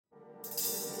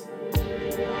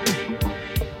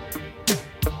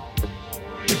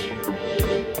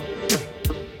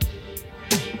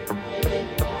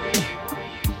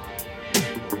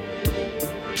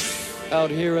Out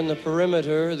here in the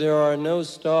perimeter, there are no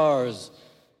stars.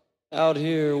 Out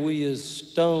here, we is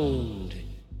stoned,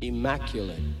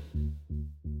 immaculate.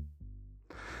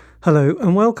 Hello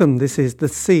and welcome. This is the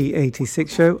C86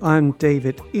 show. I'm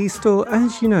David Eastaugh.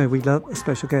 As you know, we love a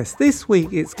special guest. This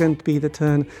week it's going to be the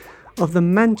turn of the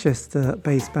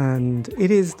Manchester-based band. It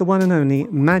is the one and only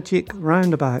Magic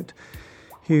Roundabout,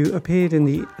 who appeared in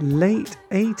the late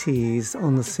 80s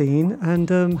on the scene and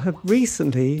have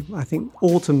recently, I think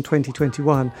autumn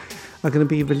 2021, are going to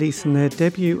be releasing their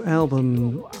debut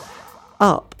album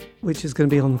Up, which is going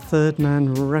to be on Third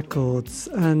Man Records.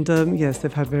 And yes,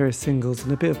 they've had various singles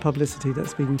and a bit of publicity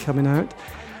that's been coming out.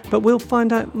 But we'll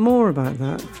find out more about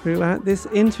that throughout this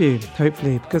interview,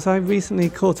 hopefully, because I recently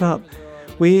caught up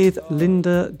with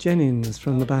Linda Jennings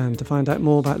from the band to find out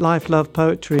more about life, love,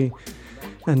 poetry,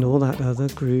 and all that other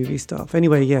groovy stuff.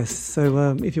 Anyway, yes,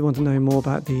 so if you want to know more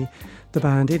about the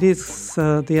band, it is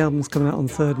the album's coming out on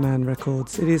Third Man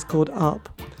Records. It is called Up.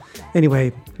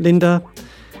 Anyway, Linda,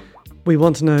 we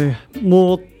want to know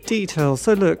more details.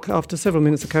 So look, after several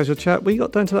minutes of casual chat, we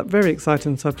got down to that very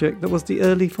exciting subject that was the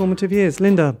early formative years.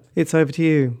 Linda, it's over to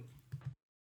you.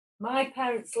 My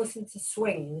parents listened to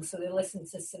swing, so they listened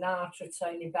to Sinatra,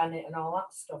 Tony Bennett and all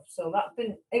that stuff. So that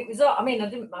I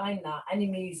didn't mind that. Any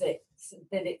music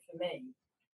did it for me.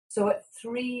 So at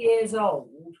 3 years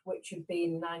old, which would be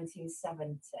in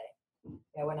 1970,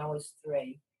 when I was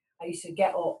 3, I used to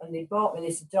get up and they bought me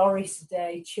this Doris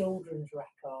Day children's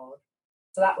record.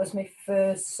 So that was my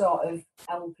first sort of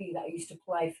LP that I used to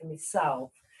play for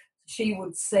myself. She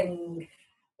would sing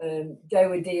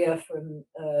Doa Dear from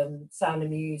Sound of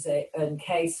Music and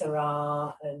Que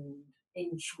Sera and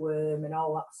Inchworm and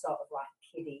all that sort of like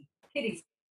kiddie.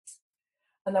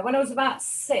 And then when I was about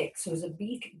 6, there was a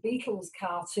Beatles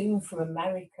cartoon from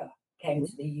America came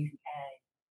to the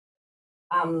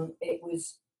UK. And it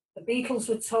was, the Beatles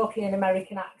were talking in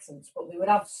American accents, but they would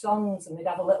have songs and they'd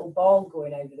have a little ball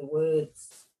going over the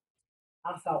words.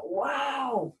 I thought,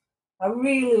 wow, I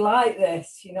really like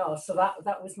this, So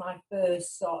that was my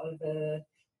first sort of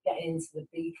getting into the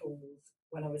Beatles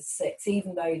when I was 6.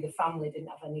 Even though the family didn't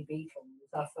have any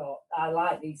Beatles, I thought I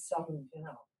like these songs,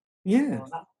 Yeah, that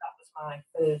was my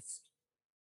first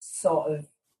sort of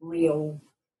real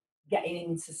getting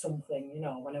into something,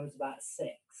 when I was about 6.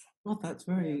 well, that's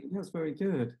very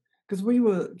good.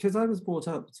 Because I was brought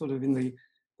up sort of in the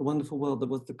wonderful world that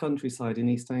was the countryside in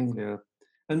East Anglia,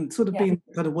 and sort of being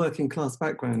kind of working class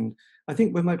background. I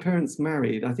think when my parents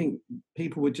married, I think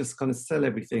people would just kind of sell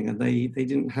everything, and they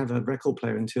didn't have a record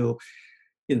player until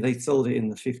they sold it in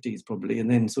the 50s probably, and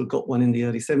then sort of got one in the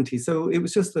early 70s. So it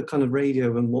was just the kind of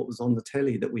radio and what was on the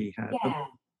telly that we had.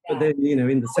 But then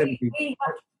in the 70s,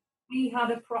 we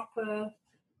had a proper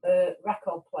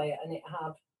record player, and it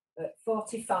had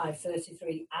 45,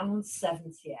 33 and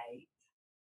 78.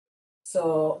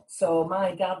 So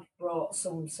my dad brought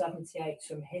some 78s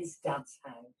from his dad's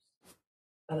house,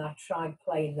 and I tried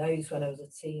playing those when I was a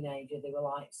teenager. They were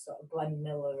like sort of Glenn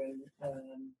Miller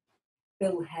and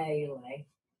Bill Haley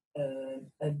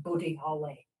and Buddy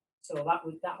Holly. So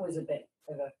that was a bit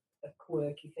of a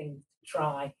quirky thing to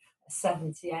try. A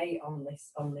 78 on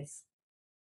this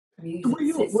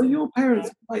music. Were your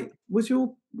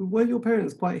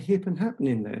parents quite hip and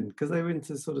happening then? Because they were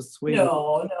into sort of swing.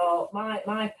 No.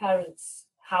 My parents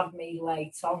had me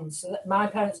late on. So my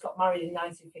parents got married in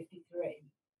 1953,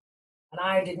 and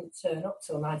I didn't turn up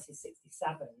till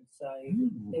 1967. So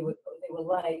they were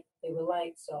late. They were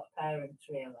late sort of parents,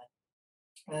 really.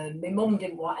 My mum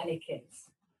didn't want any kids,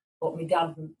 but my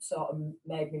dad sort of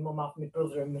made my mum have my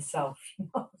brother and myself.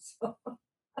 So.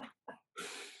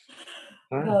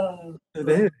 So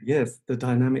there, yes, the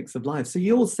dynamics of life. So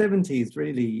your 70s,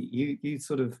 really,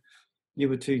 you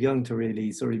were too young to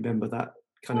really sort of remember that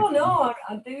kind of. No,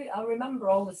 I do. I remember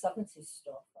all the 70s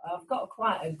stuff. I've got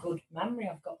quite a good memory.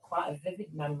 I've got quite a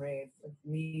vivid memory of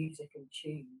music and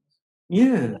tunes.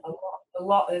 Yeah. And a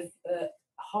lot of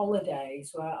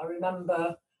holidays where I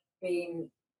remember being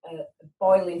a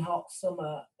boiling hot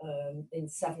summer in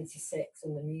 76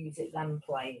 and the music then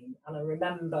playing. And I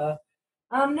remember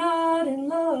I'm not in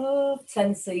love,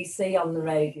 10cc on the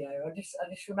radio. I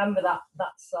just remember that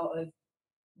sort of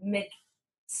mid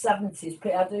 70s.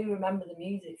 I do remember the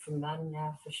music from then,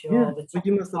 for sure. Yeah, but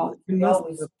you must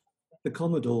have the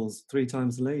Commodores 3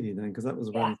 Times a Lady then, because that was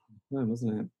around the time,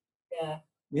 wasn't it? Yeah.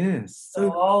 Yes.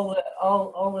 So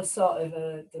all the sort of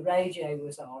the radio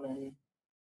was on, and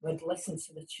we'd listen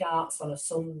to the charts on a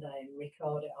Sunday and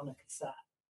record it on a cassette.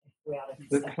 We had a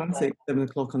cassette the classic 7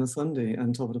 o'clock on a Sunday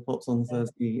and Top of the Pops on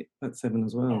Thursday at 7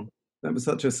 as well. Yeah. That was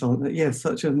such a song. Yeah,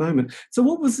 such a moment. So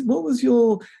what was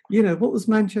your, what was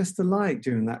Manchester like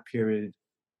during that period?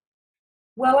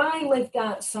 Well, I lived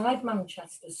outside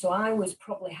Manchester, so I was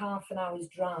probably half an hour's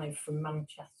drive from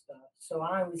Manchester. So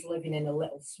I was living in a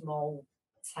little small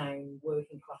town,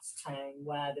 working class town,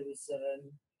 where there was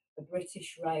a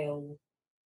British Rail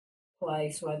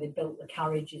place where they built the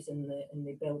carriages and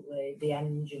they built the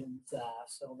engines there.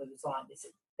 So there was like this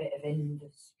bit of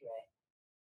industry.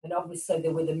 And obviously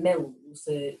there were the mills,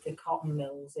 the cotton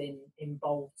mills in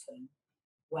Bolton,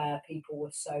 where people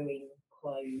were sewing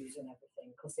clothes and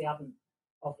everything because they hadn't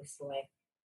obviously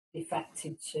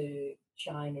defected to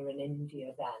China and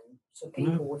India then. So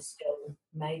people were still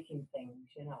making things,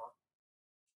 you know.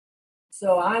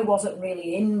 So I wasn't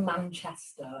really in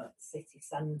Manchester city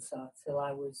centre till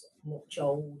I was much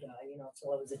older, you know,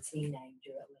 till I was a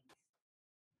teenager at least.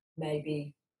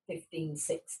 Maybe 15,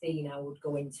 16, I would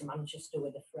go into Manchester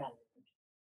with a friend.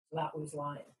 So that was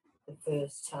like the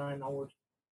first time I would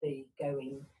be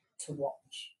going to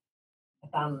watch a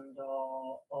band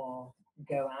or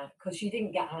go out, because you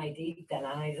didn't get ID then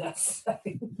either. So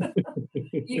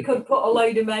you could put a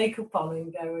load of makeup on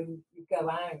and go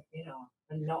out, you know,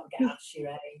 and not get asked your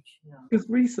age. You know. Because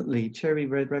recently, Cherry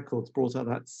Red Records brought out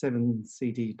that 7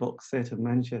 CD box set of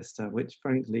Manchester, which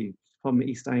frankly, from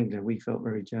East Anglia, we felt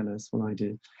very jealous when I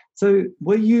did. So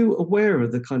were you aware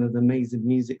of the kind of amazing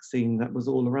music scene that was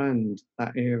all around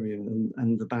that area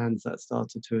and the bands that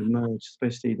started to emerge,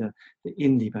 especially the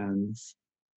indie bands?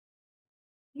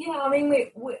 Yeah, I mean,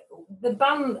 the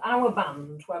band, our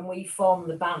band, when we formed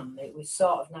the band, it was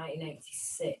sort of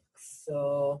 1986.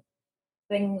 So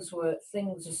things were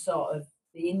sort of,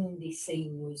 the indie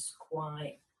scene was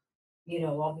quite, you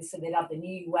know, obviously they'd had the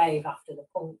new wave after the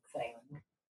punk thing.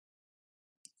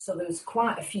 So there was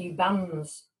quite a few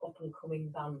bands, up and coming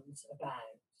bands about.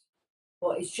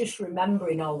 But it's just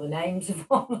remembering all the names of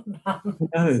all the bands.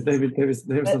 No, there was at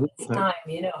the time,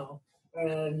 you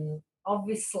know.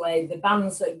 Obviously, the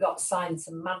bands that got signed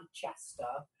to Manchester,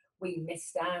 we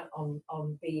missed out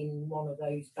on being one of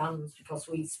those bands because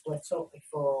we split up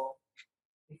before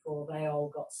they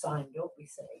all got signed up. You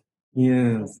see,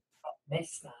 yes,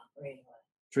 missed that really.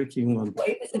 Tricky one. But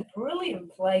it was a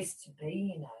brilliant place to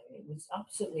be. You know, it was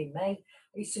absolutely amazing.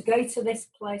 I used to go to this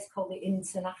place called the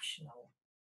International,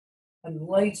 and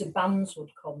loads of bands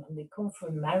would come, and they'd come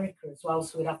from America as well.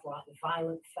 So we'd have like the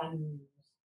Violent Femmes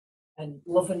and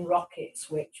Love and Rockets,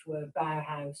 which were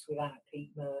Bauhaus without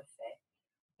Pete Murphy,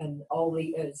 and all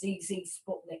the ZZ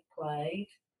Sputnik played.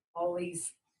 All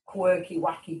these quirky,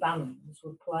 wacky bands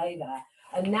would play there.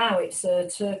 And now it's a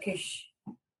Turkish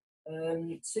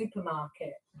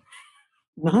supermarket.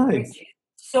 Nice. Which is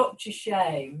such a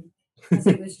shame, because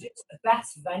it was just the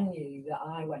best venue that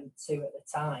I went to at the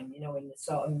time, you know, in the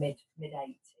sort of mid 80s. You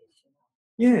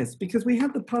know. Yes, because we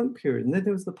had the punk period, and then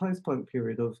there was the post-punk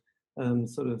period of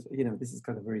sort of, you know, this is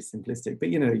kind of very simplistic, but,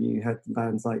 you know, you had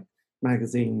bands like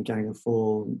Magazine, Gang of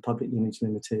Four, Public Image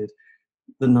Limited,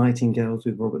 the Nightingales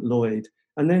with Robert Lloyd,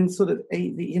 and then sort of,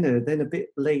 you know, then a bit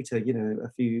later, you know,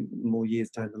 a few more years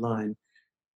down the line,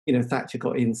 you know, Thatcher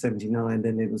got in 79,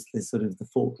 then there was this sort of the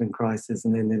Falkland crisis,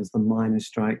 and then there was the miners'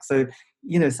 strike. So,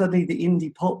 you know, suddenly the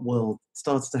indie pop world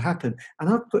started to happen. And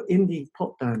I've put indie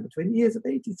pop down between the years of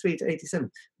 83 to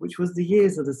 87, which was the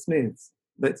years of the Smiths,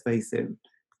 let's face it.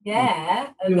 Yeah,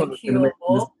 and the Cure.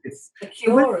 The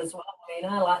Cure as well. I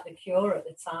mean, I liked the Cure at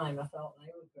the time. I thought they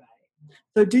were great.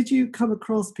 So did you come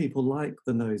across people like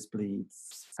the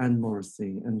Nosebleeds and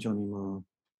Morrissey and Johnny Marr?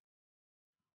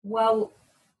 Well,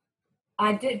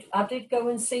 I did go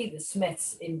and see the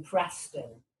Smiths in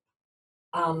Preston,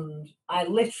 and I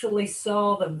literally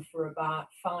saw them for about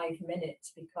 5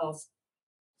 minutes because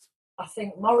I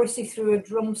think Morrissey threw a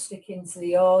drumstick into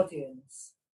the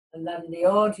audience, and then the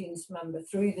audience member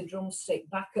threw the drumstick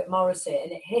back at Morrissey,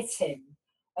 and it hit him,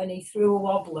 and he threw a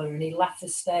wobbler, and he left the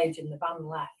stage, and the band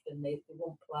left, and they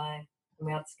wouldn't play, and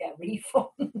we had to get a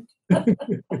refund.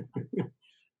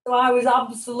 So I was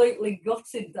absolutely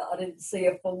gutted that I didn't see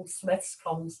a full Smiths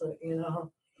concert, you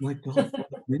know. My God, 5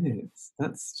 minutes.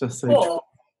 That's just so...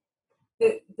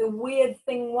 But the weird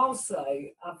thing was, though,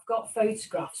 I've got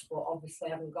photographs, but obviously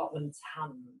I haven't got them to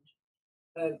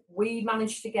hand. We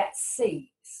managed to get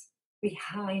seats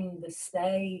behind the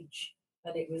stage,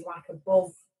 and it was like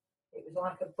above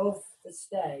the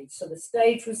stage. So the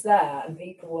stage was there, and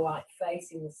people were like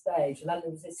facing the stage, and then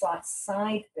there was this like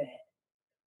side bit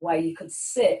where you could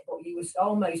sit, but you was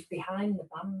almost behind the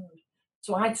band.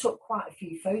 So I took quite a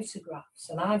few photographs,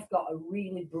 and I've got a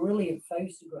really brilliant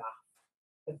photograph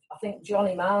of, I think,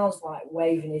 Johnny Marr's like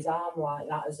waving his arm like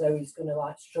that as though he's going to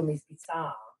like strum his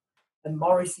guitar, and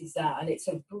Morrissey's there, and it's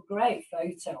a great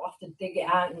photo. I'll have to dig it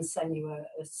out and send you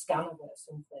a scan of it or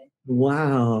something.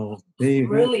 Wow.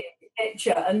 Brilliant.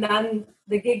 picture, and then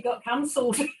the gig got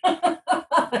cancelled.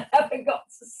 I never got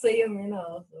to see him,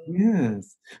 So.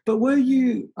 Yes, but were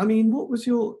you? I mean, what was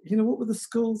your? What were the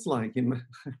schools like?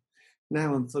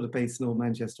 Now I'm sort of basing all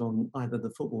Manchester on either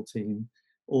the football team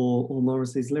or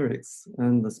Morrissey's lyrics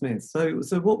and the Smiths. So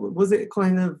what was it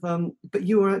kind of? But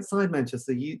you were outside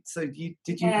Manchester. Did you?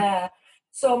 Yeah.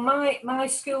 So my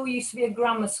school used to be a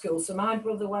grammar school. So my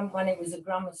brother went when it was a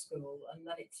grammar school, and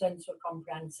then it turned to a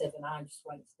comprehensive, and I just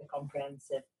went to the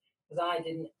comprehensive because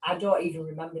I don't even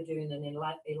remember doing an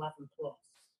 11 plus.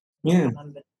 I don't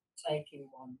remember taking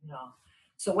one. No.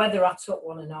 So whether I took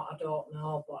one or not, I don't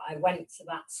know. But I went to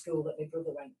that school that my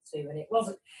brother went to, and it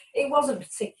wasn't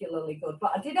particularly good.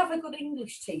 But I did have a good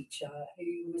English teacher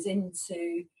who was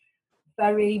into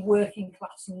very working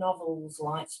class novels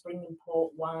like Spring and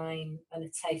Port Wine and A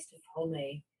Taste of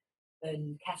Honey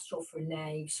and Kestrel for a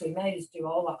Knave. So he made us do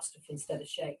all that stuff instead of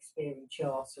Shakespeare and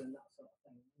Chaucer and that sort of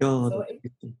thing. God, so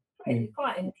it's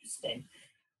quite interesting.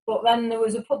 But then there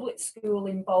was a public school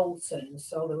in Bolton,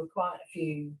 so there were quite a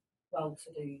few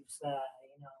well-to-dos there,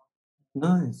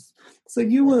 Nice. So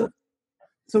you were.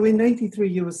 So in '83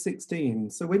 you were 16.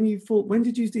 So when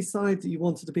did you decide that you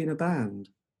wanted to be in a band?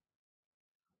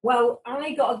 Well,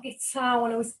 I got a guitar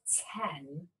when I was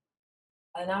 10,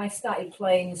 and I started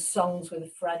playing songs with a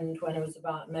friend when I was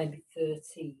about maybe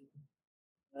 13.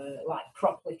 Like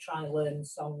properly try and learn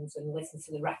songs and listen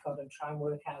to the record and try and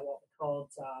work out what the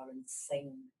chords are and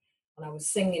sing. And I was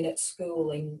singing at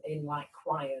school in like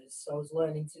choirs, so I was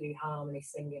learning to do harmony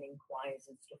singing in choirs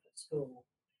and stuff at school.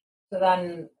 So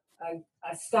then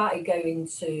I started going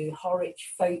to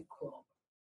Horwich Folk Club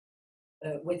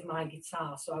with my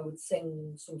guitar, so I would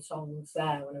sing some songs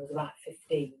there when I was about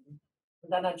 15.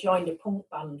 And then I joined a punk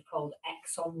band called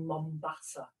Exxon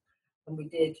Mombasa, and we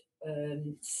did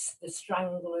the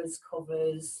Stranglers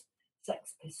covers,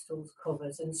 Sex Pistols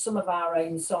covers, and some of our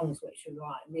own songs, which were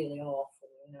like really awful,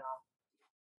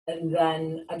 And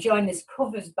then I joined this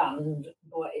covers band,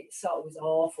 but it sort of was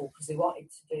awful because they wanted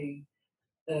to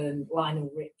do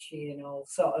Lionel Richie and all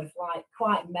sort of like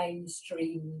quite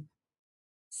mainstream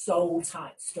soul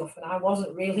type stuff, and I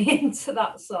wasn't really into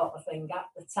that sort of thing at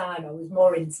the time. I was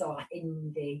more into like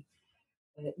indie,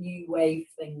 new wave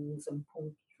things and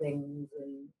punk things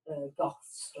and goth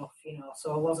stuff,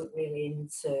 So I wasn't really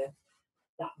into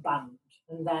that band.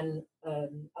 And then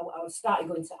I started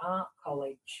going to art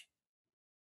college.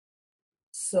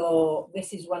 So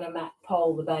this is when I met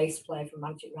Paul, the bass player from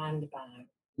Magic Roundabout.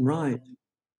 Right.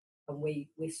 And we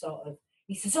sort of,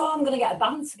 he says, "Oh, I'm going to get a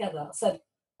band together." I said,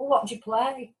 "Well, what do you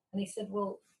play?" And he said,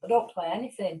 "Well, I don't play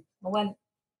anything." I went,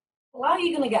 "Well, how are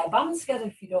you going to get a band together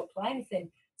if you don't play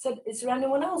anything?" I said, "Is there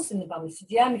anyone else in the band?" He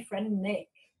said, "Yeah, my friend Nick."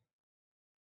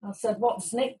 I said, "What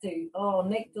does Nick do?" "Oh,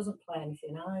 Nick doesn't play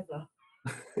anything either."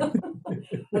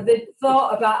 But they'd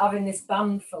thought about having this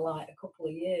band for like a couple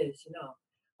of years,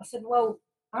 I said, "Well,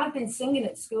 I've been singing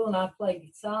at school and I play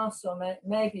guitar, so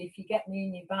maybe if you get me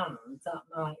in your band, that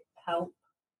might help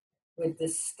with the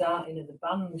starting of the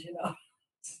band,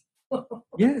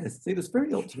 Yes, it was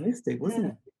very optimistic, wasn't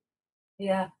it?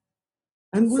 Yeah.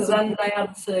 And so then they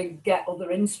had to get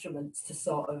other instruments to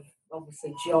sort of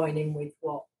obviously join in with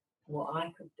what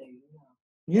I could do.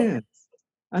 Yes.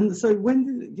 And so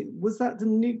was that the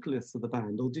nucleus of the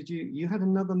band, or did you had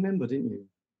another member, didn't you?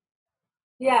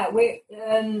 Yeah,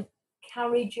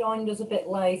 Carrie joined us a bit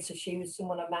later. She was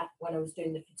someone I met when I was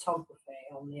doing the photography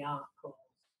on the art course.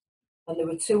 And there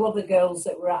were two other girls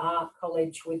that were at art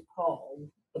college with Paul,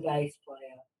 the bass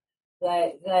player.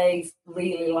 They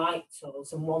really liked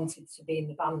us and wanted to be in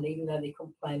the band, even though they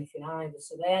couldn't play anything either.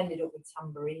 So they ended up with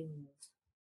tambourines.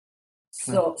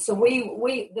 So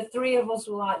we the three of us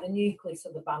were like the nucleus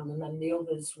of the band, and then the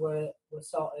others were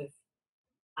sort of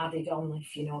added on,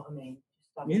 if you know what I mean.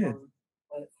 Yeah.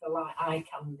 For like eye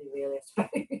candy, really, I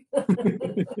suppose.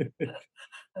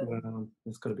 Well,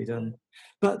 it's got to be done.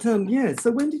 But yeah,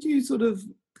 so when did you sort of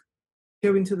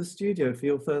go into the studio for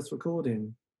your first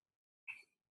recording?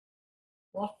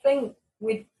 Well, I think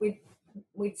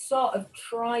we'd sort of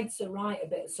tried to write a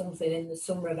bit of something in the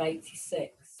summer of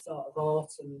 '86, sort of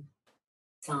autumn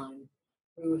time.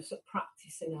 We were sort of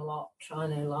practicing a lot, trying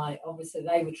to obviously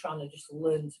they were trying to just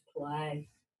learn to play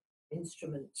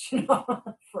instruments,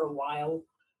 for a while.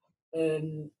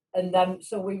 And then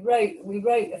so we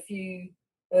wrote a few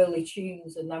early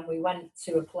tunes, and then we went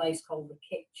to a place called The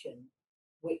Kitchen,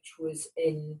 which was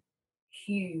in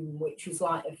Hume, which was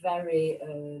like a very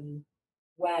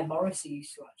where Morrissey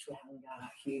used to actually hang out,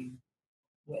 Hume.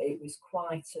 It was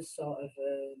quite a sort of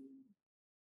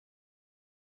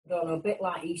I don't know, a bit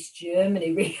like East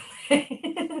Germany, really.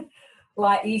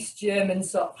 Like East German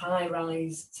sort of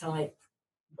high-rise type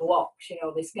blocks, you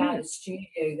know, this guy had a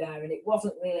studio there, and it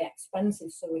wasn't really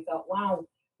expensive. So we thought, wow,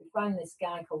 we found this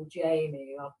guy called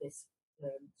Jamie who had this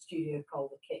studio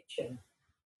called The Kitchen.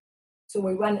 So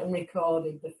we went and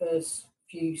recorded the first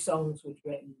few songs we'd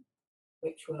written,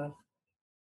 which were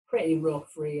pretty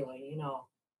rough, really, you know.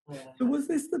 So was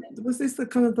this the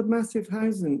kind of the massive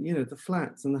housing, you know, the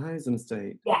flats and the housing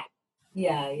estate? Yeah.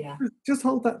 Just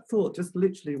hold that thought, just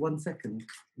literally 1 second.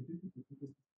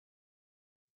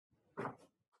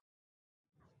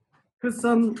 Because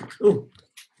oh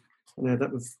no,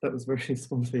 that was very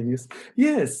spontaneous.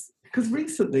 Yes, because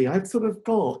recently I've sort of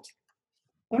got.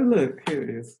 Oh look, here it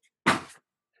is.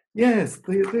 Yes,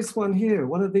 this one here,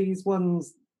 one of these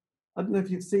ones. I don't know if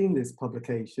you've seen this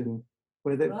publication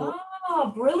where they've got.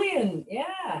 Oh, brilliant!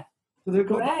 Yeah. So they've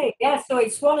got. Great. Yeah. So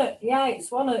it's one of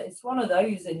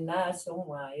those in there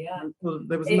somewhere. Yeah. Well,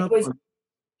 there was another one.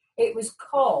 It was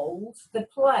called, the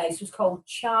place was called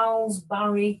Charles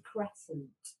Barry Crescent.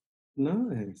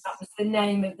 Nice. That was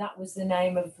the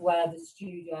name of where the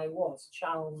studio was,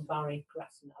 Charles Barry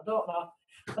Crescent. I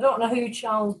don't know who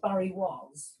Charles Barry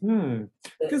was. No.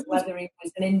 Whether he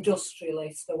was an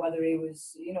industrialist or whether he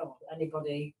was, you know,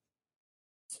 anybody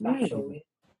special. Yeah.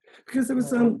 Because there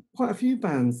was quite a few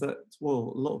bands that,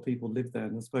 well, a lot of people lived there,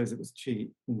 and I suppose it was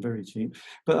cheap and very cheap.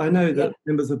 But I know that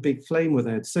members of Big Flame were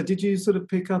there. So did you sort of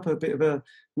pick up a bit of a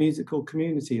musical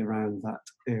community around that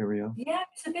area? Yeah,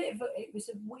 it was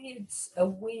a weird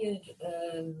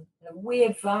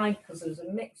vibe, because there was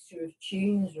a mixture of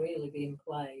tunes really being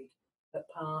played at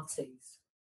parties,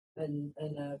 and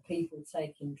people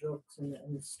taking drugs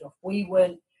and stuff. We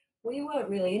weren't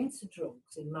really into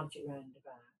drugs in Magic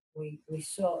Roundabout. We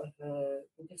sort of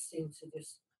we just seemed to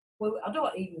well, I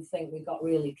don't even think we got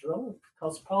really drunk,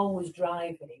 because Paul was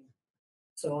driving,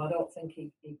 so I don't think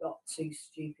he got too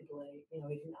stupidly, you know,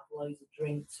 he didn't have loads of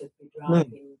drinks to be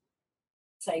driving,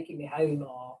 taking me home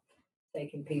or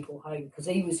taking people home, because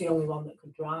he was the only one that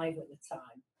could drive at the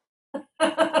time.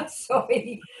 So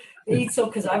he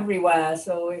took us everywhere.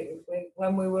 So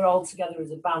when we were all together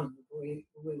as a band, we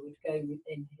would go in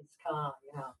his car,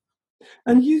 you know.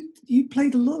 And you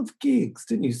played a lot of gigs,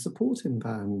 didn't you, supporting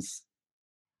bands?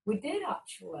 We did,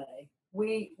 actually.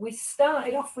 We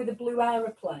started off with the Blue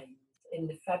Aeroplanes in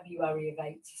the February of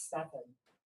 '87,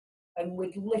 and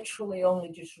we'd literally only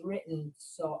just written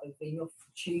sort of enough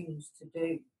tunes to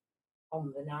do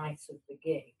on the night of the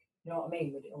gig. You know what I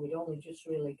mean? We'd only just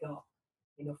really got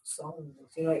enough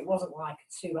songs. You know, it wasn't like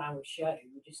a 2-hour show.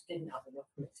 We just didn't have enough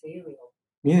material.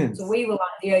 Yes. So we were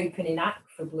like the opening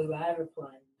act for Blue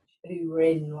Aeroplanes, who were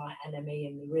in like NME,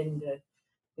 and they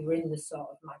were in the sort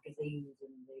of magazines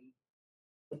and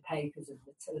the papers of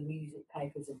the music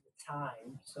papers of the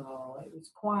time. So it was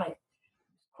quite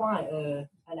an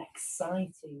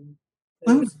exciting.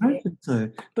 I would imagine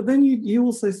so. But then you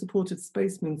also supported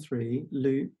Spacemen 3,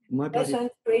 Loop, Spacemen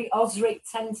 3, Osric,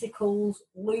 Tentacles,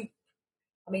 Loop.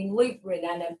 I mean, Loop were in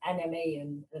NME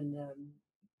and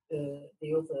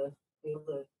the other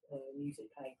music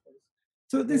papers.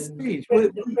 So at this stage,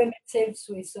 the Primitives,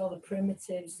 we saw the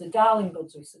Primitives. The Darling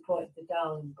Buds, we supported the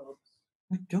Darling Buds.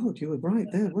 My God, you were right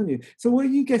there, weren't you? So were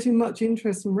you getting much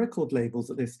interest from record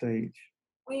labels at this stage?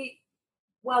 We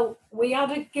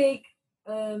had a gig.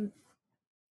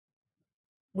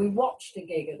 We watched a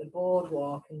gig at the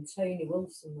Boardwalk, and Tony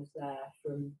Wilson was there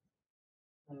from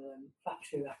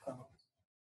Factory Records,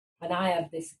 and I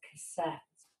had this cassette,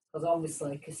 because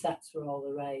obviously cassettes were all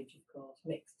the rage, of course,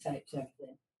 mixtapes,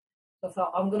 everything. So I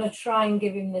thought, I'm going to try and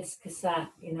give him this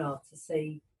cassette, you know, to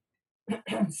see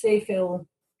if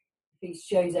he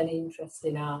shows any interest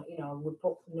in art, you know. And we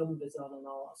put numbers on and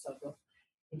all that stuff, but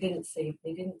he didn't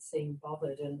seem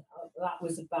bothered, and that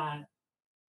was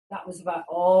about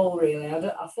all, really.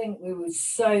 I think we were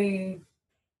so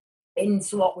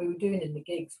into what we were doing in the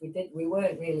gigs, we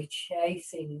weren't really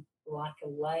chasing like a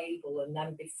label, and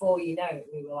then before you know it,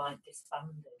 we were like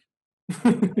disbanded.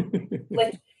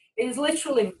 It was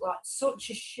literally like such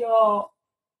a short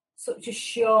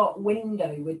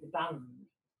window with the band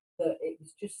that it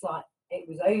was just like it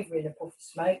was over in a puff of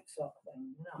smoke, sort of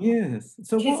thing. You know? Yes.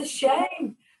 So it's a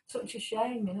shame. Such a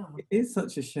shame, you know. It is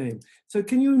such a shame. So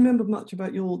can you remember much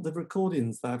about the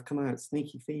recordings that have come out,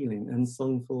 Sneaky Feeling and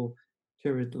Song for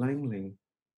Gerard Langley?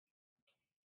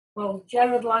 Well,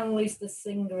 Gerard Langley's the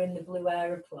singer in the Blue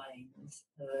Aeroplanes,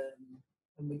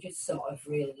 and we just sort of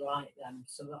really like them,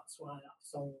 so that's why that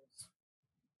song's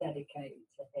dedicated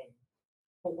to him.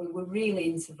 But we were really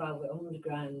into Velvet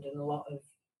Underground and a lot of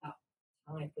that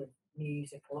type of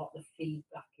music, a lot of the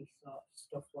feedbacky sort of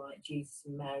stuff like Jesus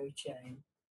and Mary Chain,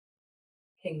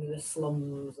 King of the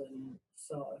Slums, and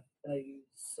sort of those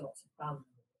sorts of bands.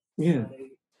 Yeah.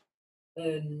 So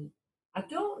I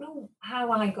don't know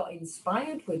how I got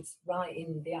inspired with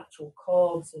writing the actual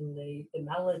chords and the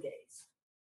melodies.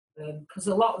 Because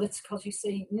a lot of it, because you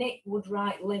see, Nick would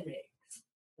write lyrics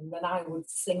and then I would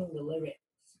sing the lyrics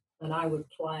and I would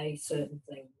play certain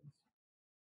things.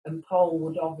 And Paul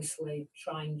would obviously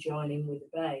try and join in with the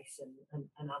bass and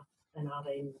add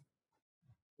in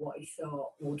what he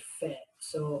thought would fit.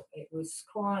 So it was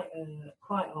quite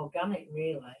organic,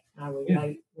 really, how we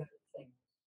wrote things.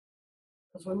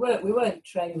 Because we weren't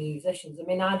trained musicians. I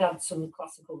mean, I'd had some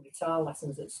classical guitar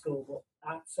lessons at school,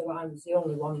 but so I was the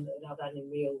only one that had any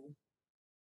real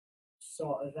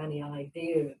sort of any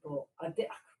idea. But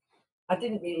I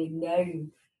didn't really know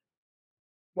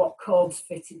what chords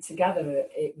fitted together.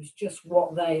 It was just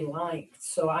what they liked.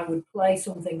 So I would play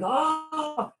something.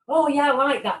 Oh yeah, I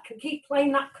like that. Keep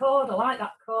playing that chord. I like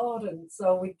that chord. And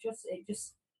so it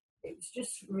was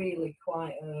just really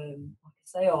quite, like I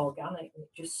say, organic. It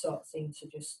just sort of seemed to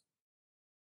just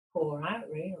pour out,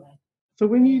 really. So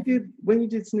when you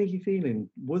did Sneaky Feeling,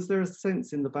 was there a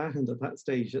sense in the band at that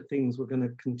stage that things were going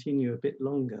to continue a bit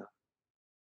longer?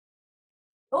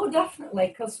 Oh, definitely,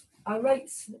 because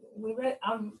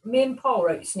me and Paul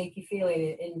wrote Sneaky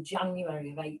Feeling in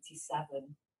January of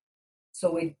 '87.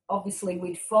 So we'd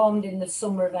formed in the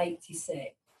summer of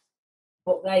 '86,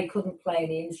 but they couldn't play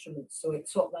any instruments, so it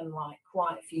took them like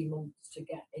quite a few months to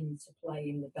get into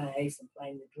playing the bass and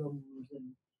playing the drums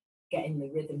and getting the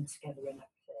rhythm together and everything.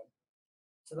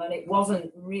 So then it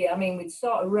wasn't really, I mean, we'd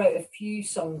sort of wrote a few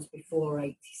songs before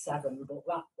 '87, but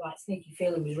that like Sneaky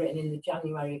Feeling was written in the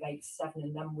January of '87,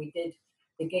 and then we did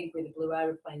the gig with the Blue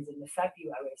Aeroplanes in the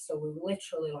February. So we were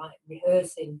literally like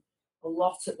rehearsing a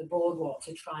lot at the Boardwalk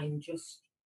to try and just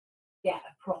get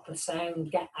a proper sound,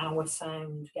 get our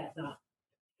sound, get that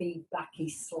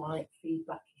slight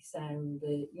feedbacky sound,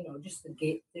 just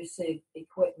the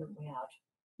equipment we had.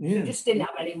 Yeah. We just didn't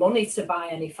have any money to buy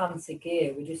any fancy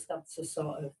gear. We just had to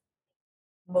sort of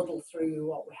muddle through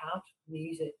what we had,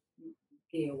 music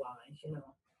gear-wise,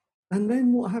 And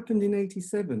then what happened in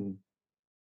 '87?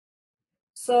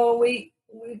 So we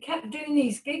kept doing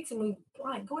these gigs and we were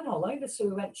like going all over. So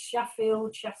we went to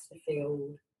Sheffield,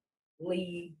 Chesterfield,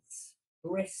 Leeds,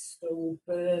 Bristol,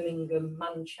 Birmingham,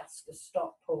 Manchester,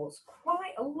 Stockport.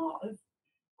 Quite a lot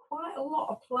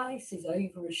of places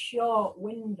over a short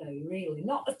window, really.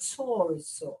 Not a tour as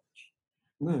such,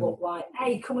 but like,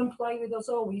 hey, come and play with us,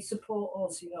 or we support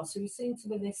us, So we seem to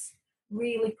be this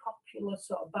really popular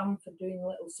sort of band for doing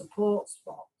little support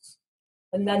spots.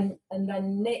 And then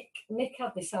Nick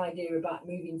had this idea about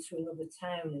moving to another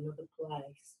town, another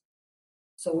place.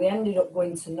 So we ended up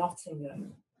going to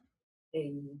Nottingham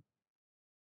in,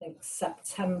 I think,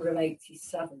 September of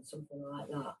 '87, something like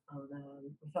that. And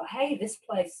we thought, hey, this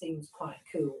place seems quite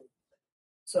cool.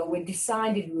 So we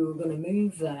decided we were going to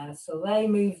move there. So they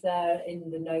moved there in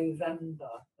the November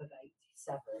of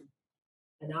 '87.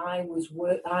 And I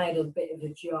had a bit of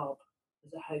a job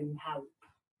as a home help,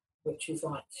 which was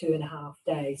like 2.5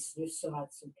 days, just so I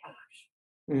had some cash.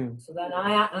 So then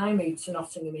I moved to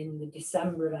Nottingham in the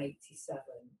December of '87,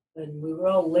 and we were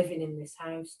all living in this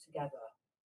house together.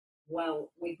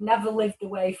 Well, we'd never lived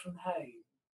away from home,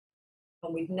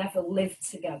 and we'd never lived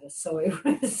together, so it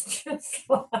was just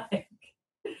like,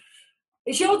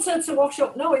 it's your turn to wash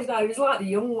up. No, it's not. It was like the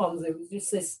young ones. It was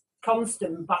just this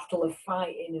constant battle of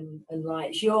fighting and like,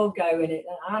 it's your go, and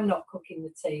I'm not cooking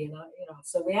the tea, and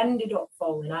so we ended up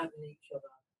falling out with each other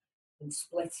and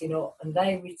splitting up, and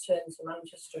they returned to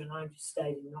Manchester and I just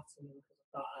stayed in Nottingham because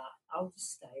I thought, I'll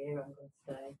just stay here, I'm going to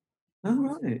stay.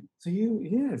 Oh, right. So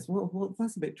yes, well,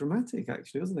 that's a bit dramatic,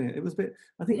 actually, wasn't it? It was a bit,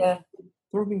 I think,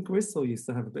 Throbbing Gristle used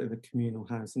to have a bit of a communal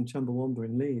house, and Chumbawamba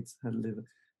in Leeds had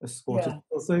a squat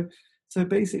as well. So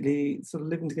basically, sort of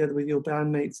living together with your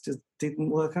bandmates just didn't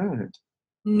work out.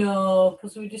 No,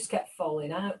 because we just kept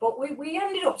falling out. But we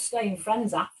ended up staying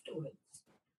friends afterwards.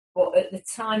 But at the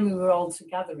time we were all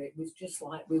together, it was just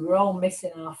like we were all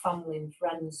missing our family and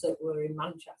friends that were in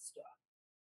Manchester.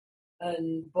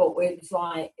 But it was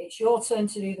like, it's your turn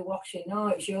to do the washing. No,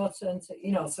 it's your turn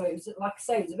to, So it was, like I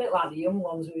say, it was a bit like the young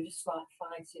ones. We were just like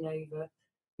fighting over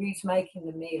who's making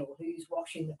the meal, who's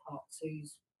washing the pots,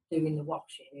 who's doing the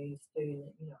washing, who's doing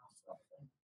it, sort of thing.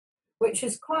 Which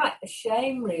is quite a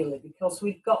shame, really, because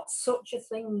we've got such a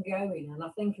thing going. And I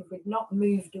think if we'd not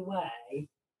moved away,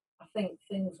 I think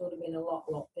things would have been a lot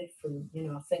different.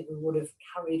 I think we would have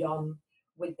carried on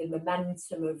with the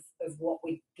momentum of what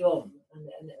we'd done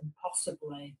and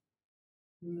possibly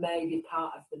maybe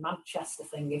part of the Manchester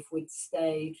thing if we'd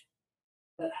stayed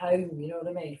at home, you know what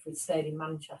I mean? If we'd stayed in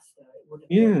Manchester, it would have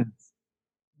been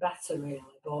better, really.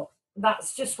 But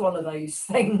that's just one of those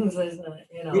things, isn't it?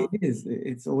 You know. It is.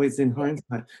 It's always in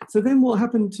hindsight. So then, what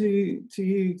happened to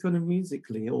you, kind of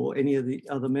musically, or any of the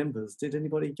other members? Did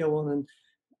anybody go on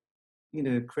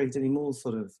and create any more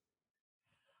sort of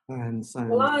band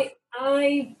Well,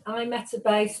 sounds? I met a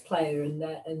bass player,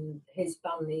 and his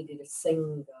band needed a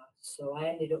singer, so I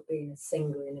ended up being a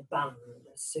singer in a band.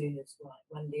 As soon as, like,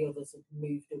 when the others had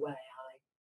moved away,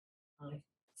 I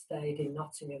stayed in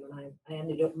Nottingham, and I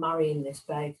ended up marrying this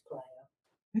bass player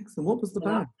Excellent. What was the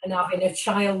band? and having a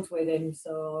child with him.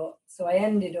 So I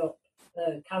ended up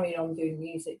carrying on doing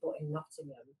music, but in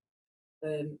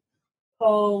Nottingham.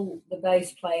 Paul, the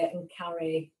bass player, and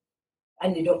Carrie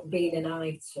ended up being an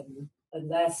item, and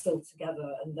they're still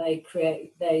together, and they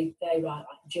write like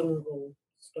jungle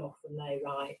stuff, and they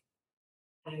write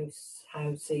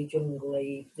housey,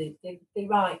 jungly. They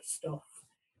write stuff.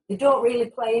 They don't really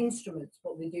play instruments,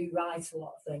 but they do write a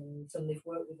lot of things, and they've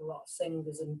worked with a lot of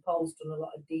singers. And Paul's done a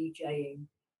lot of DJing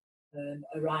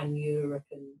around Europe,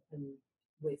 and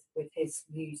with his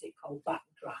music called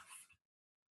Backdraft.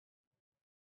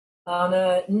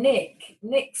 And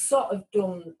Nick's sort of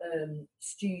done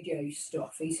studio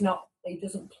stuff. He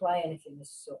doesn't play anything as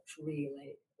such,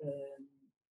 really.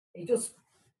 He does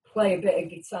play a bit of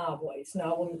guitar, but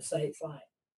I wouldn't say it's like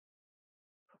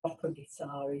proper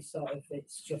guitar.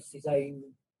 It's just his own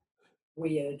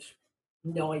weird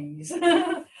noise.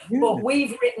 Yeah. But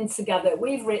we've written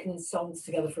songs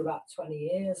together for about 20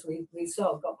 years. We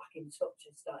sort of got back in touch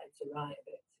and started to write a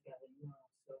bit together,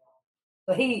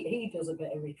 So he does a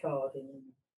bit of recording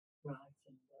and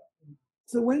writing.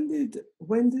 So when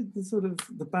did the sort of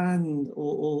the band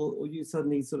or you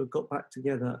suddenly sort of got back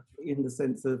together, in the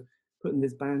sense of putting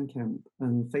this Bandcamp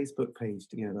and Facebook page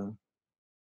together?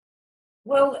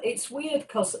 Well, it's weird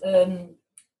because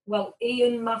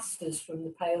Ian Masters from the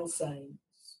Pale Saints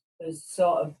has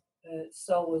sort of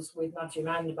saw us with Magic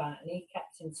Roundabout, and he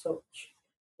kept in touch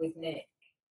with Nick.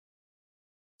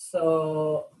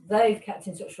 So they've kept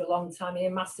in touch for a long time.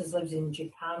 Ian Masters lives in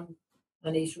Japan,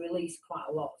 and he's released quite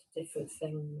a lot of different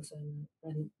things.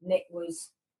 And Nick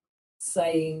was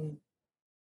saying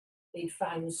he'd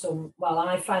found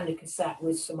I found a cassette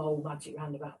with some old Magic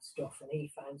Roundabout stuff, and he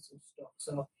found some stuff.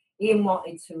 So Ian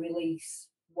wanted to release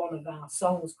one of our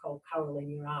songs called Carol in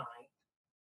Your Eye.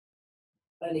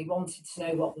 And he wanted to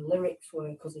know what the lyrics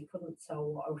were because he couldn't tell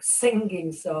what I was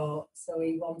singing. So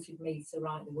he wanted me to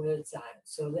write the words out.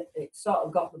 So that it sort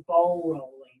of got the ball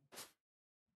rolling.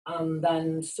 And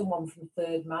then someone from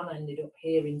Third Man ended up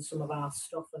hearing some of our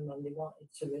stuff, and then they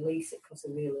wanted to release it because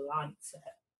they really liked it.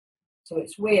 So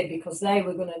it's weird because they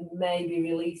were going to maybe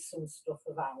release some stuff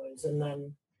of ours, and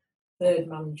then Third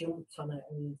Man jumped on it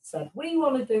and said, "We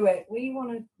want to do it. We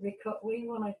want to record. We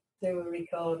want to do a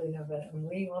recording of it, and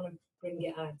we want to bring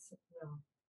it out."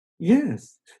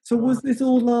 Yes. So was this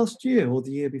all last year or the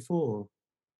year before?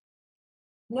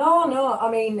 No.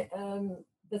 I mean,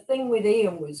 the thing with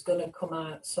Ian was going to come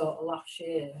out sort of last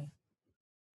year.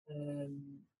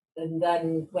 And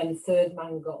then when Third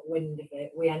Man got wind of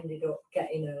it, we ended up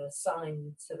getting a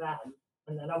sign to them.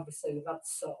 And then obviously we've had to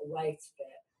sort of wait a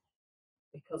bit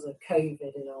because of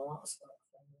COVID and all that stuff.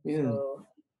 Yeah. So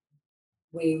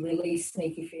we released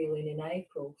Sneaky Feeling in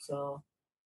April. So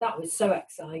that was so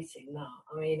exciting.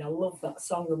 I mean, I love that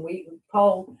song. And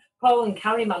Paul and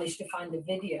Carrie managed to find a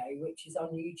video, which is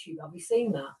on YouTube. Have you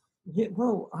seen that? Yeah.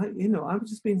 Well, I've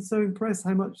just been so impressed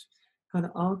how much kind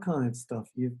of archive stuff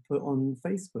you've put on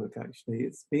Facebook. Actually,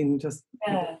 it's been just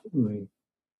extraordinary.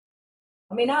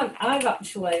 I mean, I've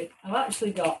actually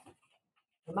got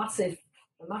a massive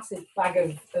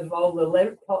bag of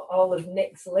all of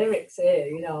Nick's lyrics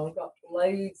here. I've got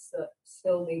loads that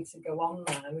still need to go on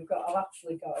there. I've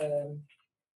actually got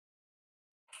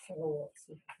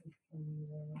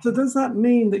So does that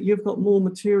mean that you've got more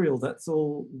material that's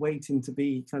all waiting to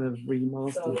be kind of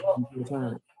remastered and brought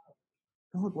out?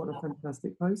 God, what a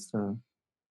fantastic poster.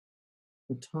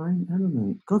 The Time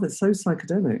Element. God, it's so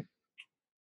psychedelic.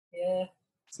 Yeah.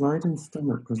 Sliding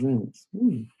Stomach presents.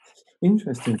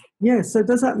 Interesting. Yeah, so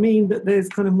does that mean that there's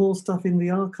kind of more stuff in the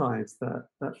archives that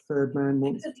Third Man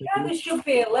wants to do? Yeah, there should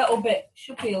be a little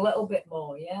bit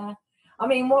more, yeah. I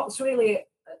mean, what's really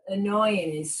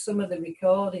annoying is some of the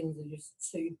recordings are just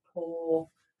too poor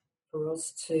for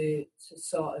us to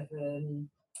sort of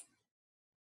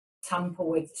tamper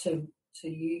with, to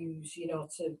use,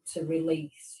 to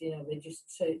release.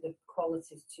 The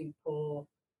quality's too poor,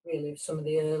 really, of some of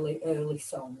the early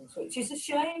songs, which is a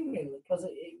shame, really, because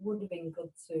it would have been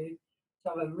good to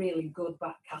have a really good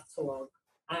back catalogue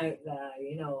out there,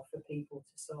 for people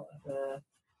to sort of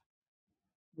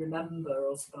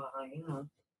remember us by,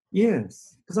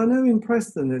 Yes, because I know in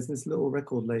Preston there's this little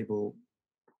record label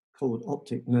called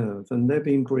Optic Nerve, and they've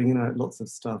been bringing out lots of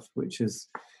stuff which has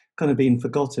kind of been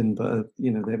forgotten, but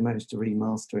they've managed to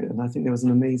remaster it. And I think there was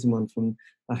an amazing one from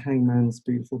the Hangman's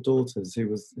Beautiful Daughters,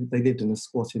 they lived in a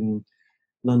squat in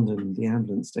London, the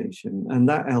ambulance station, and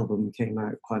that album came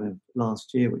out kind of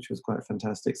last year, which was quite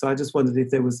fantastic. So I just wondered if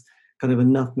there was kind of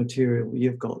enough material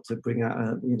you've got to bring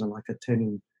out like a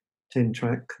 10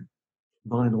 track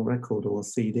vinyl record or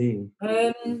CD.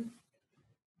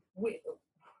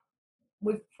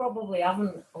 We probably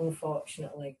haven't,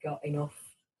 unfortunately, got enough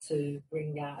to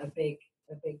bring out a big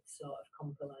sort of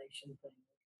compilation thing.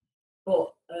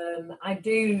 But I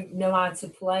do know how to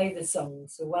play the song,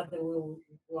 so whether we'll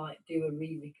like do a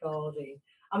re-recording,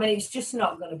 I mean, it's just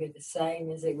not going to be the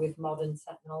same, is it, with modern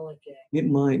technology? It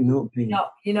might not be.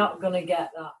 You're not going to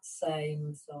get that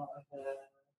same sort of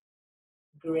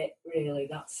grit, really,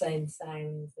 that same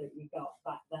sound that you got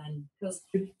back then.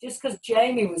 Because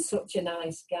Jamie was such a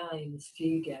nice guy in the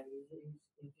studio,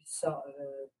 he was just sort of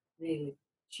a really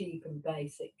cheap and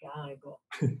basic guy, but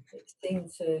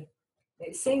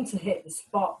it seemed to hit the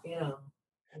spot,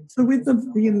 So with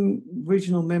the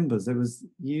original members, there was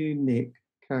you, Nick,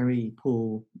 Carrie,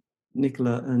 Paul,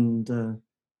 Nicola, and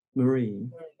Marie.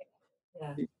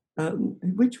 Yeah.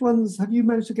 Which ones have you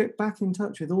managed to get back in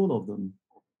touch with? All of them?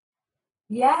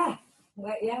 Yeah,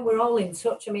 we're all in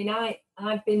touch. I mean,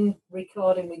 I've been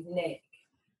recording with Nick,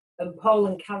 and Paul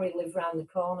and Carrie live round the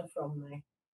corner from me,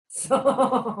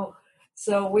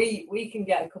 so we can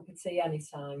get a cup of tea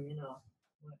anytime.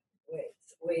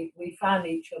 We found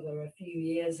each other a few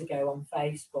years ago on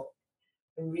Facebook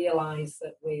and realised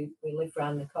that we live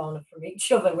round the corner from each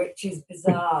other, which is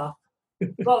bizarre.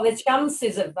 But the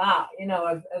chances of that,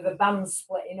 of a band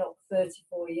splitting up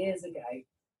 34 years ago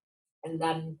and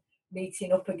then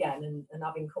meeting up again and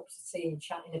having cups of tea and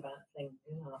chatting about things,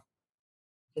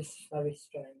 just very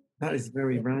strange. That is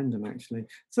very random, actually.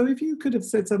 So if you could have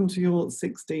said something to your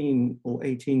 16 or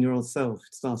 18-year-old self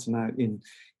starting out in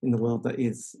the world that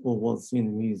is or was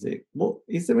music, what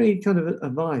is there any kind of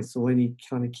advice or any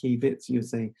kind of key bits you would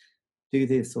say, do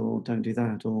this or don't do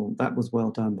that, or that was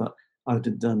well done, but I would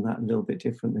have done that a little bit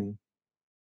differently?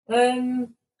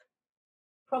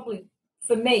 Probably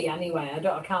for me anyway.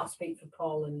 I can't speak for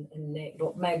Paul and Nick,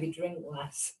 but maybe drink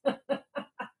less.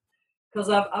 Because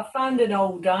I found an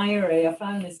old diary. I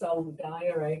found this old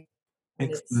diary. And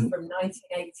it's from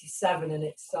 1987, and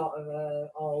it's sort of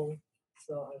all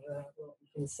sort of what you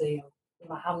can see on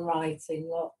my handwriting.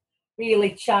 Look,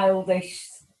 really childish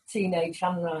teenage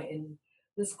handwriting.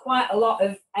 There's quite a lot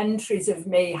of entries of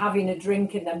me having a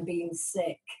drink and then being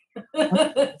sick.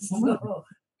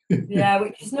 Yeah,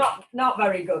 which is not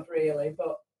very good, really.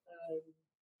 But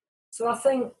so I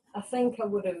think I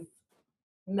would have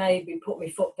maybe put my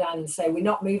foot down and say, we're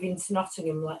not moving to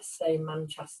Nottingham, let's stay in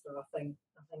Manchester. I think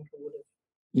I would have.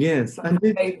 Yes,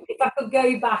 if I could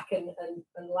go back and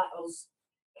let us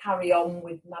carry on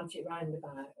with Magic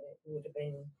Roundabout, it would have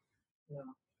been,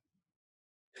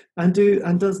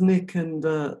 And does Nick and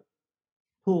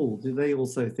Paul, do they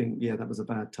also think, that was a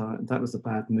bad time, that was a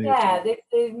bad move? Yeah,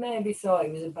 they maybe thought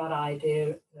it was a bad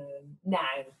idea.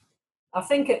 Now, I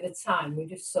think at the time we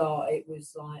just thought it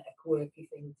was like a quirky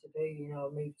thing to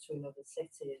do, move to another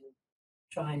city and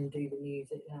try and do the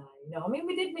music there. I mean,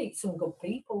 we did meet some good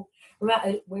people.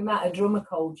 We met a drummer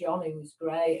called John who was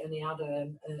great, and he had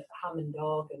a Hammond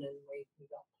organ, and we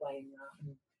got playing that.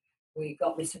 And we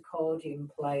got this accordion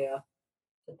player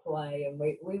to play, and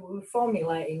we were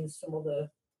formulating some other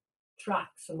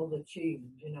tracks, some other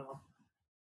tunes,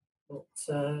 But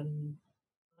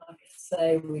like I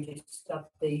say, we just had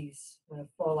these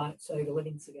fallouts over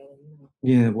living together.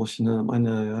 Yeah, washing up. I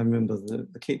know. I remember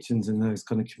the kitchens in those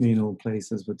kind of communal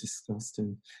places were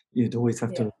disgusting. You'd always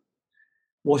have to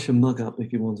wash a mug up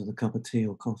if you wanted a cup of tea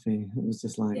or coffee. It was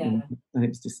just like, and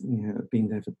it's just been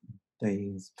there for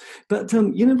days. But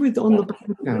with on the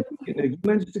background, you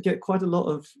managed to get quite a lot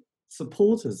of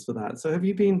supporters for that. So have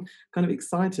you been kind of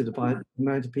excited about the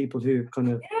amount of people who kind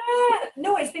of?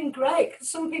 No, it's been great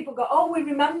because some people go, "Oh, we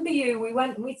remember you. We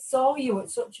went and we saw you at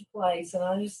such a place," and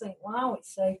I just think, "Wow,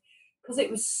 it's so," because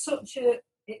it was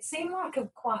it seemed like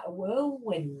quite a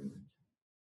whirlwind.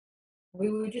 We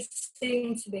were just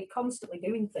seemed to be constantly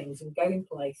doing things and going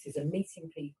places and meeting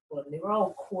people, and they were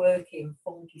all quirky and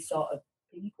funky sort of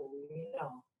people.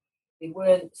 They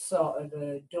weren't sort of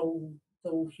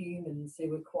dull humans. They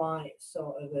were quite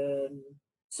sort of.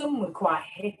 Some were quite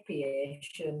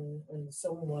hippie-ish and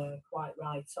some were quite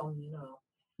right on,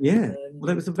 Yeah, well,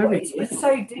 it was a very. It's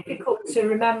so difficult to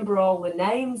remember all the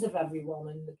names of everyone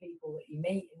and the people that you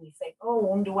meet, and you think, "Oh, I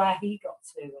wonder where he got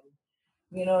to,"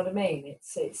 You know what I mean?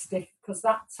 It's difficult because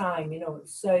that time, it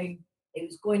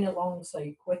was going along so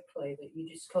quickly that you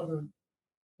just couldn't.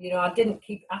 I didn't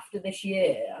keep after this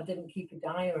year. I didn't keep a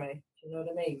diary. Do you know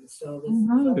what I mean? So there's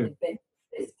only bits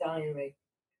of this diary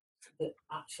that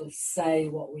actually say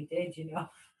what we did.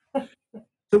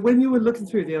 So when you were looking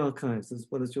through the archives as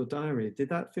well as your diary, did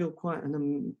that feel quite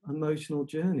an emotional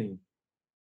journey?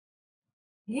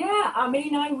 Yeah, I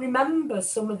mean, I remember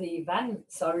some of the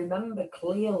events. I remember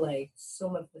clearly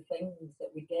some of the things that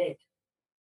we did.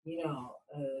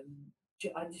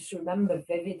 I just remember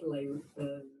vividly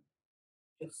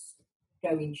just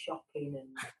going shopping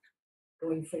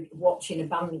and watching a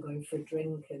band, going for a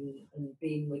drink and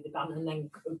being with the band, and then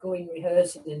going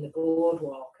rehearsing in the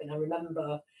boardwalk. And I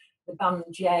remember the band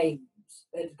James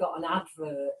had got an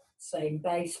advert saying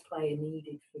bass player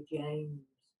needed for James.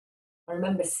 I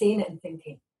remember seeing it and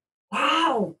thinking,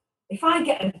 wow, if I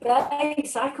get a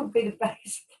bass, I could be the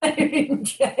bass player in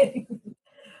James.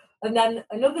 And then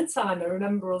another time I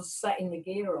remember us setting the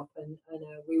gear up and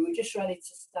we were just ready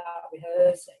to start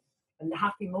rehearsing. And the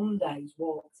Happy Mondays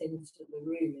walked into the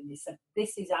room and they said,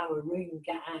 this is our room,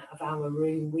 get out of our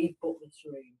room, we booked this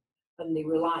room. And they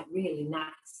were like really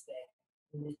nasty.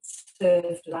 And they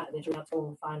served that, they had to go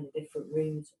and find a different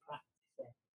room to practice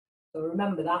it. So I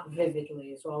remember that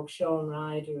vividly as well. Sean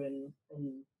Ryder and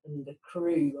the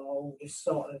crew all just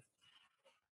sort of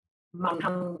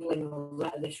manhandling us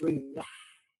out of this room.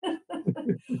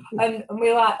 and we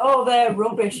were like, oh, they're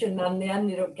rubbish. And then they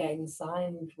ended up getting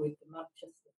signed with the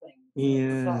Manchester thing. So yeah.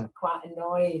 It was sort of quite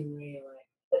annoying, really.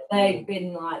 That they'd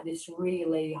been like this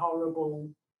really horrible,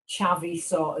 chavvy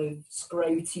sort of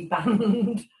scroty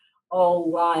band.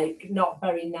 All like not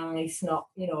very nice, not,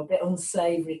 a bit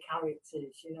unsavoury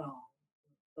characters,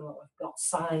 sort of got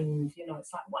signed,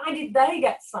 it's like, why did they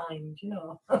get signed,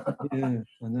 Yeah,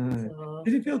 I know. So,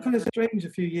 did it feel kind of strange a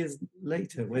few years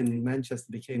later when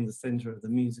Manchester became the centre of the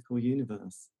musical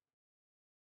universe?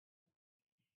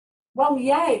 Well,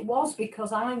 yeah, it was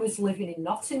because I was living in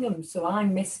Nottingham, so I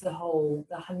missed the whole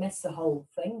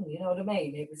thing, you know what I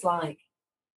mean? It was like,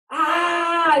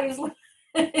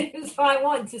 it was like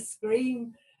wanting to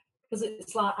scream because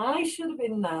it's like I should have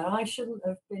been there. I shouldn't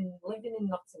have been living in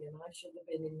Nottingham. I should have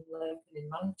been living in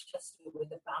Manchester with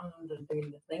a band and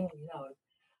doing the thing,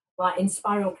 Like In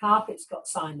Spiral Carpets got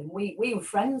signed, and we were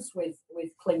friends with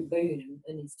Clint Boone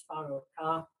and In Spiral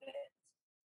Carpets.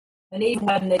 And even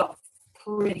when they got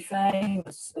pretty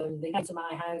famous, they came to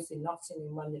my house in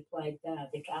Nottingham when they played there.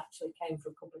 They actually came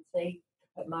for a cup of tea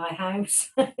at my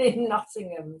house in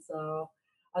Nottingham. So.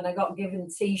 And I got given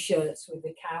T-shirts with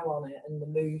the cow on it and the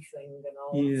moo thing and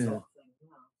all that sort of thing.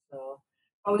 So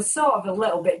I was sort of a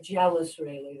little bit jealous,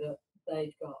 really, that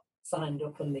they'd got signed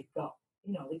up and they got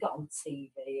on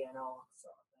TV and all that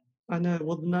sort of thing. I know.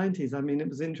 Well, the 90s, I mean, it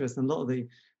was interesting. A lot of the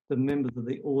members of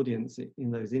the audience in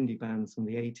those indie bands from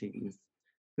the 80s,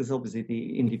 because obviously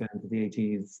the indie bands of the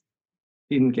 80s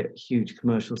didn't get huge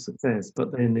commercial success,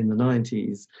 but then in the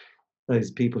 90s,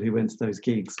 those people who went to those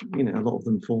gigs, a lot of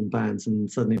them formed bands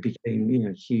and suddenly became,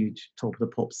 huge top of the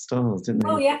pop stars, didn't they?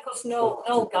 Oh yeah, because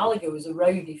Noel Gallagher was a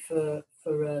roadie for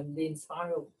the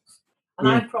Inspirals, and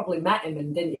I probably met him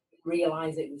and didn't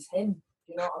realise it was him. Do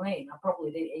you know what I mean? I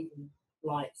probably didn't even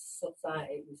suss out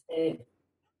it was him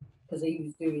because he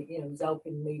was doing, he was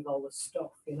helping move all the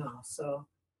stuff, So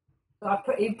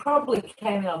he probably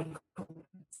came out and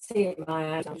see it in my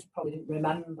house. I just probably didn't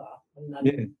remember, and then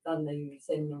he was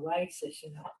in the races,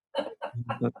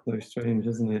 That's so strange,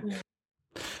 isn't it?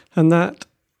 And that,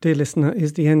 dear listener,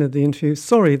 is the end of the interview.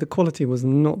 Sorry, the quality was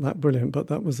not that brilliant, but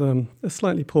that was a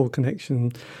slightly poor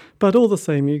connection. But all the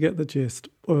same, you get the gist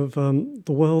of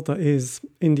the world that is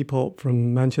indie pop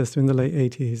from Manchester in the late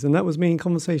 80s. And that was me in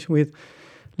conversation with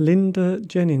Linda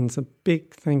Jennings. A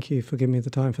big thank you for giving me the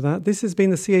time for that. This has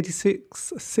been the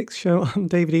C86 show. I'm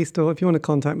David Eastaugh. If you want to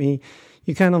contact me,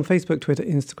 you can on Facebook, Twitter,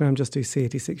 Instagram. Just do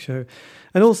C86 show.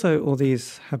 And also, all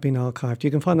these have been archived.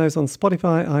 You can find those on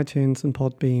Spotify, iTunes and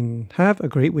Podbean. Have a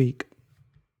great week.